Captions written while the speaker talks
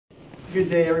Good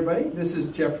day, everybody. This is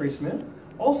Jeffrey Smith,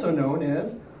 also known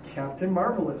as Captain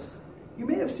Marvelous. You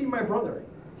may have seen my brother.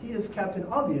 He is Captain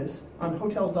Obvious on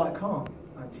Hotels.com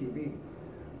on TV.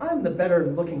 I'm the better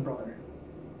looking brother.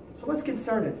 So let's get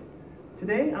started.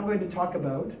 Today I'm going to talk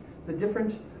about the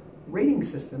different rating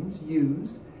systems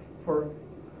used for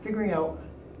figuring out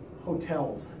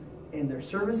hotels and their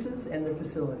services and their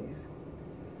facilities.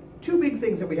 Two big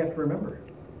things that we have to remember: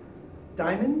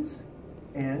 diamonds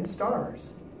and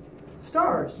stars.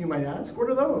 Stars, you might ask, what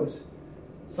are those?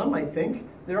 Some might think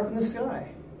they're up in the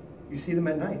sky. You see them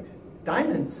at night.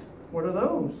 Diamonds, what are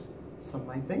those? Some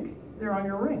might think they're on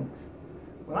your rings.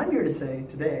 What I'm here to say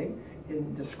today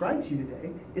and describe to you today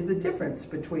is the difference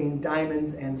between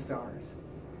diamonds and stars.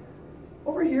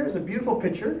 Over here is a beautiful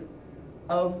picture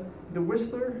of the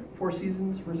Whistler Four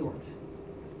Seasons Resort.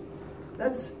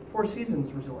 That's Four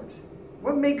Seasons Resort.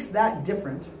 What makes that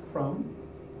different from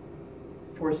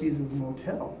Four Seasons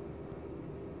Motel?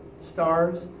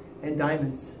 Stars and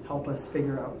diamonds help us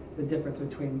figure out the difference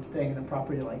between staying in a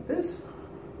property like this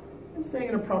and staying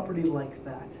in a property like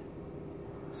that.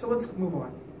 So let's move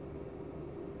on.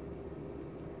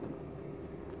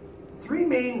 Three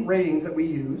main ratings that we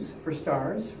use for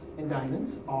stars and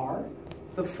diamonds are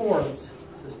the Forbes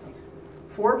system.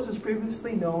 Forbes was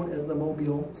previously known as the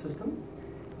Mobile system,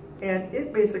 and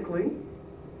it basically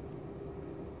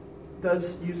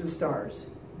uses stars.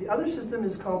 The other system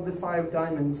is called the Five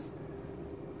Diamonds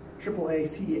AAA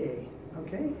CAA,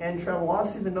 okay? And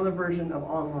Travelocity is another version of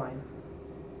online.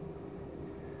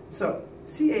 So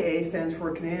CAA stands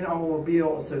for Canadian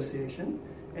Automobile Association,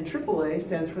 and AAA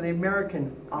stands for the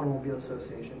American Automobile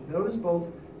Association. Those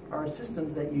both are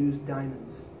systems that use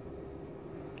diamonds.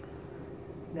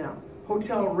 Now,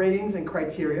 hotel ratings and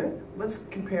criteria. Let's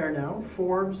compare now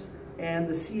Forbes and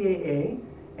the CAA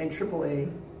and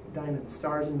AAA diamonds,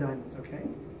 stars and diamonds, okay?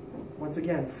 Once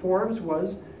again, Forbes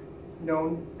was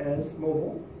known as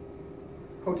mobile.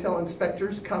 Hotel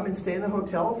inspectors come and stay in the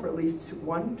hotel for at least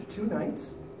 1 to 2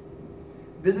 nights.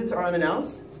 Visits are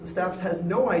unannounced, so the staff has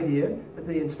no idea that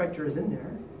the inspector is in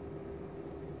there.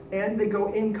 And they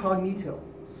go incognito,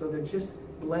 so they just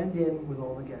blend in with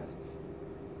all the guests.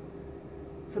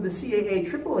 For the CAA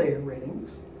AAA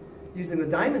ratings, using the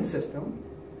diamond system,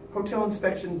 hotel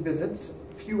inspection visits,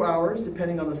 a few hours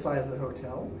depending on the size of the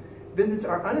hotel. Visits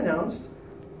are unannounced,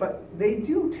 but they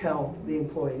do tell the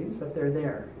employees that they're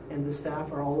there, and the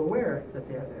staff are all aware that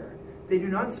they're there. They do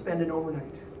not spend an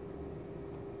overnight.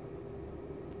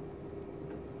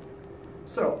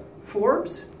 So,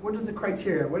 Forbes, what is the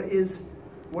criteria? What is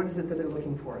it that they're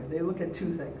looking for? They look at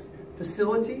two things: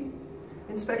 facility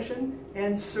inspection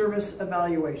and service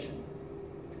evaluation.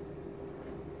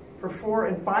 For 4-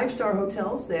 and 5-star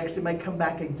hotels, they actually might come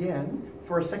back again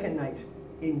for a second night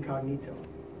incognito.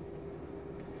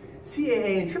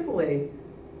 CAA and AAA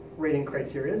rating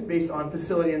criteria is based on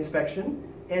facility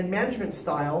inspection and management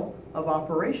style of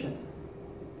operation.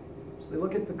 So they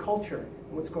look at the culture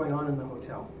and what's going on in the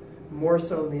hotel, more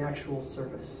so than the actual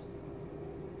service.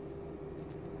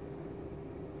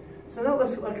 So now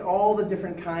let's look at all the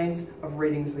different kinds of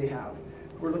ratings we have.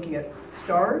 We're looking at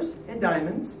stars and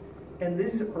diamonds, and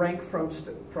these rank from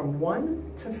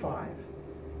 1 to 5.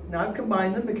 Now I've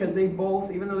combined them because they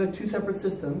both, even though they're two separate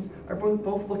systems, are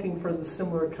both looking for the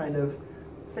similar kind of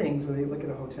things when they look at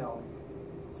a hotel.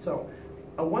 So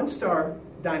a 1-star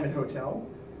diamond hotel,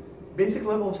 basic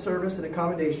level of service and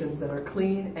accommodations that are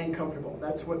clean and comfortable.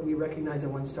 That's what we recognize a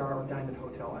 1-star or diamond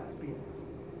hotel as being.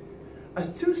 A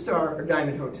 2-star or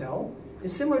diamond hotel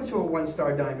is similar to a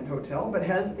 1-star diamond hotel, but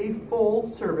has a full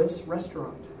service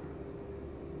restaurant,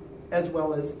 as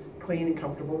well as clean and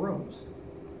comfortable rooms.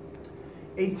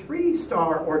 A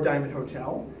 3-star or diamond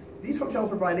hotel, these hotels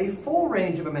provide a full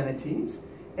range of amenities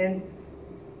and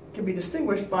can be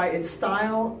distinguished by its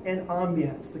style and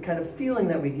ambience, the kind of feeling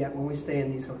that we get when we stay in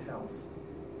these hotels.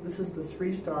 This is the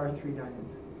 3-star, 3-diamond.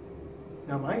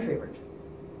 Now my favorite.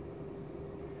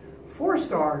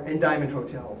 4-star and diamond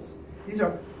hotels. These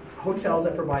are hotels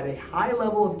that provide a high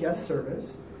level of guest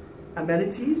service,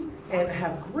 amenities, and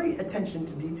have great attention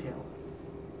to detail.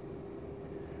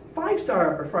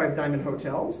 5-star or 5-diamond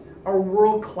hotels are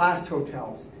world-class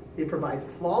hotels. They provide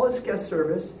flawless guest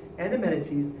service and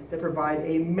amenities that provide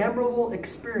a memorable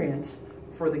experience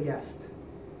for the guest.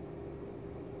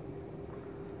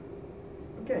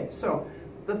 Okay, so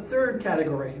the third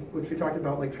category, which we talked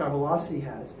about like Travelocity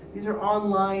has, these are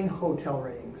online hotel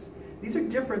ratings. These are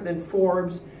different than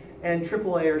Forbes and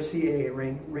AAA or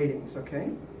CAA ratings,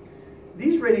 okay?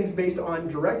 These ratings based on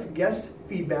direct guest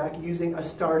feedback using a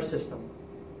star system.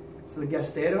 So the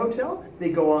guests stay at a hotel,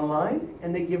 they go online,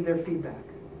 and they give their feedback.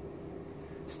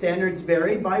 Standards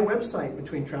vary by website,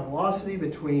 between Travelocity,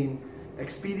 between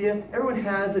Expedia. Everyone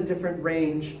has a different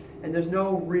range, and there's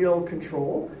no real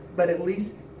control, but at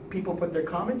least people put their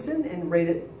comments in and rate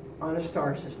it on a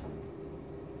star system.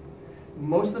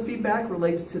 Most of the feedback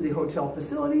relates to the hotel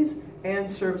facilities and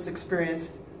service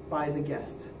experienced by the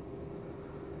guest.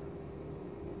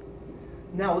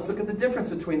 Now let's look at the difference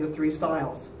between the three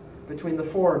styles, between the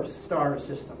Forbes star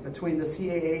system, between the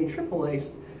CAA and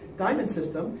AAA Diamond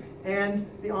system, and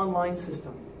the online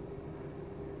system.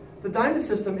 The Diamond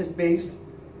system is based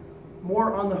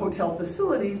more on the hotel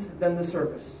facilities than the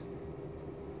service.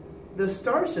 The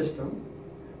star system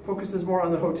focuses more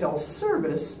on the hotel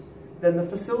service than the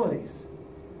facilities.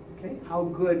 Okay? How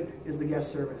good is the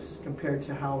guest service compared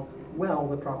to how well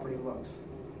the property looks?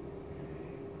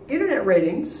 Internet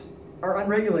ratings are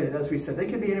unregulated, as we said. They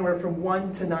can be anywhere from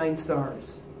 1 to 9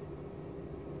 stars.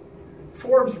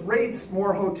 Forbes rates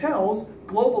more hotels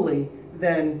globally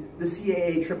than the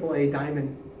CAA, AAA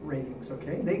Diamond ratings,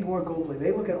 okay? They go more globally.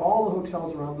 They look at all the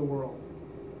hotels around the world.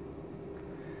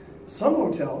 Some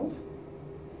hotels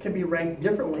can be ranked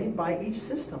differently by each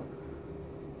system,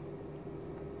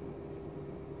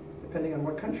 depending on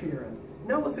what country you're in.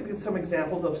 Now let's look at some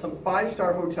examples of some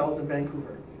 5-star hotels in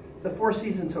Vancouver. The Four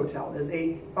Seasons Hotel is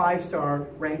a 5-star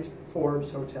ranked Forbes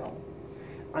hotel.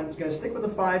 I'm going to stick with the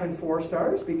 5 and 4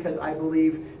 stars because I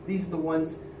believe these are the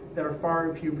ones that are far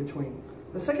and few between.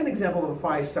 The second example of a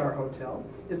 5-star hotel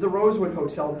is the Rosewood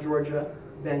Hotel, Georgia,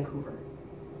 Vancouver.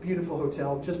 Beautiful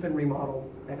hotel, just been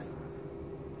remodeled, excellent.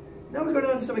 Now we go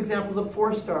down to some examples of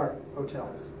 4-star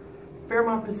hotels.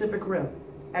 Fairmont Pacific Rim,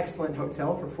 excellent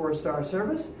hotel for 4-star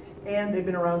service, and they've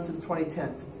been around since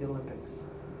 2010, since the Olympics.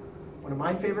 One of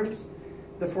my favorites,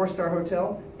 the 4-star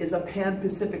hotel, is a Pan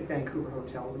Pacific Vancouver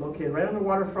hotel, located right on the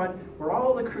waterfront where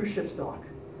all the cruise ships dock.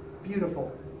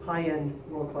 Beautiful, high-end,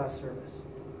 world-class service.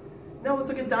 Now let's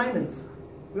look at diamonds.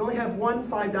 We only have one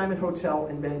 5-diamond hotel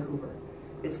in Vancouver.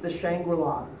 It's the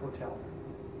Shangri-La Hotel.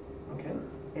 Okay?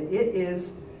 And it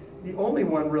is the only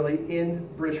one really in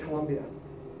British Columbia.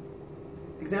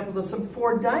 Examples of some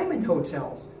 4-diamond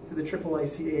hotels through the AAA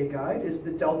CAA guide is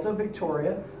the Delta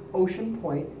Victoria Ocean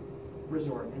Point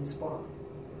Resort and Spa.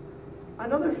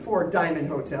 Another 4-diamond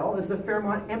hotel is the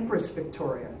Fairmont Empress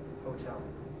Victoria Hotel.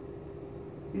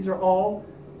 These are all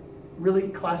really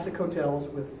classic hotels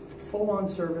with full-on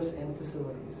service and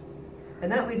facilities.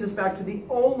 And that leads us back to the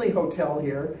only hotel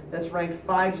here that's ranked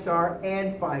 5-star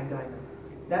and 5-diamond.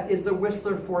 That is the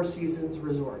Whistler Four Seasons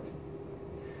Resort.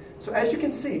 So as you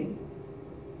can see,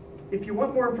 if you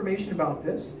want more information about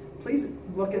this, please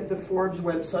look at the Forbes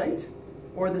website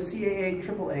or the CAA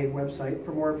AAA website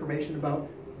for more information about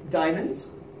diamonds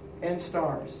and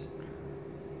stars.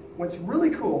 What's really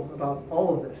cool about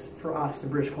all of this for us in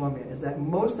British Columbia is that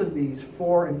most of these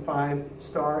 4- and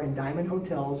 5-star and diamond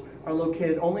hotels are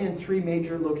located only in 3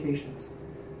 major locations: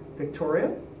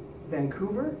 Victoria,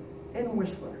 Vancouver, and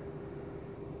Whistler.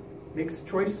 Makes the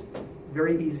choice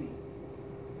very easy.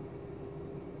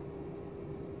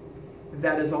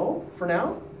 That is all for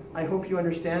now. I hope you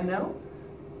understand now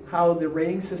how the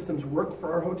rating systems work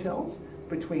for our hotels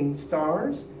between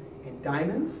stars and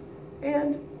diamonds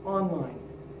and online.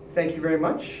 Thank you very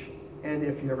much, and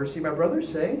if you ever see my brother,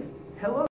 say hello.